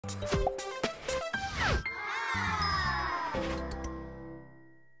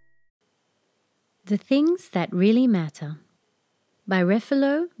The Things That Really Matter by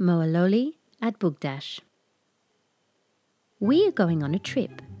Refiloe, Moahloli at Bugdash. We are going on a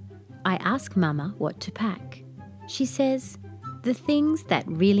trip. I ask Mama what to pack. She says, the things that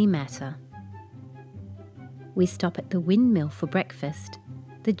really matter. We stop at the windmill for breakfast.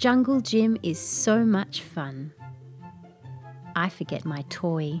 The jungle gym is so much fun. I forget my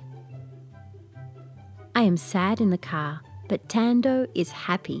toy. I am sad in the car, but Tando is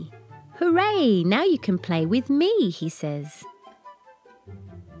happy. Hooray! Now you can play with me, he says.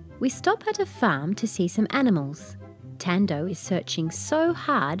 We stop at a farm to see some animals. Tando is searching so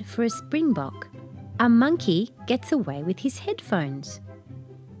hard for a springbok. A monkey gets away with his headphones.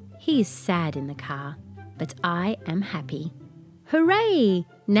 He is sad in the car, but I am happy. Hooray!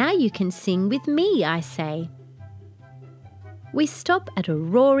 Now you can sing with me, I say. We stop at a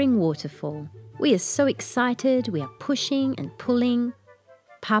roaring waterfall. We are so excited, we are pushing and pulling.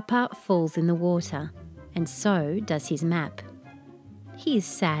 Papa falls in the water, and so does his map. He is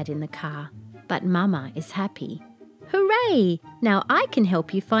sad in the car, but Mama is happy. Hooray! Now I can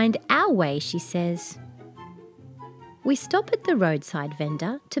help you find our way, she says. We stop at the roadside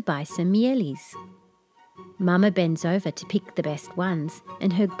vendor to buy some mieles. Mama bends over to pick the best ones,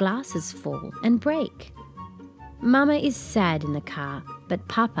 and her glasses fall and break. Mama is sad in the car, but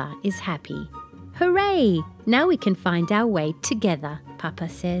Papa is happy. Hooray! Now we can find our way together, Papa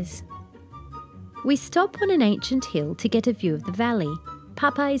says. We stop on an ancient hill to get a view of the valley.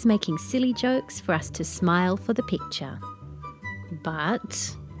 Papa is making silly jokes for us to smile for the picture.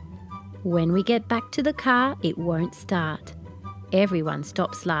 But when we get back to the car, it won't start. Everyone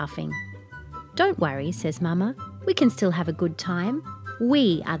stops laughing. Don't worry, says Mama. We can still have a good time.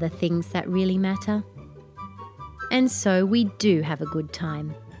 We are the things that really matter. And so we do have a good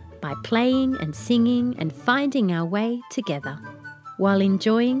time by playing and singing and finding our way together while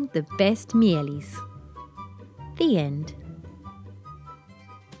enjoying the best mieles. The end.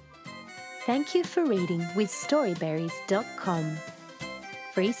 Thank you for reading with Storyberries.com.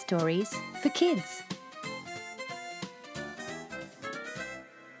 Free stories for kids.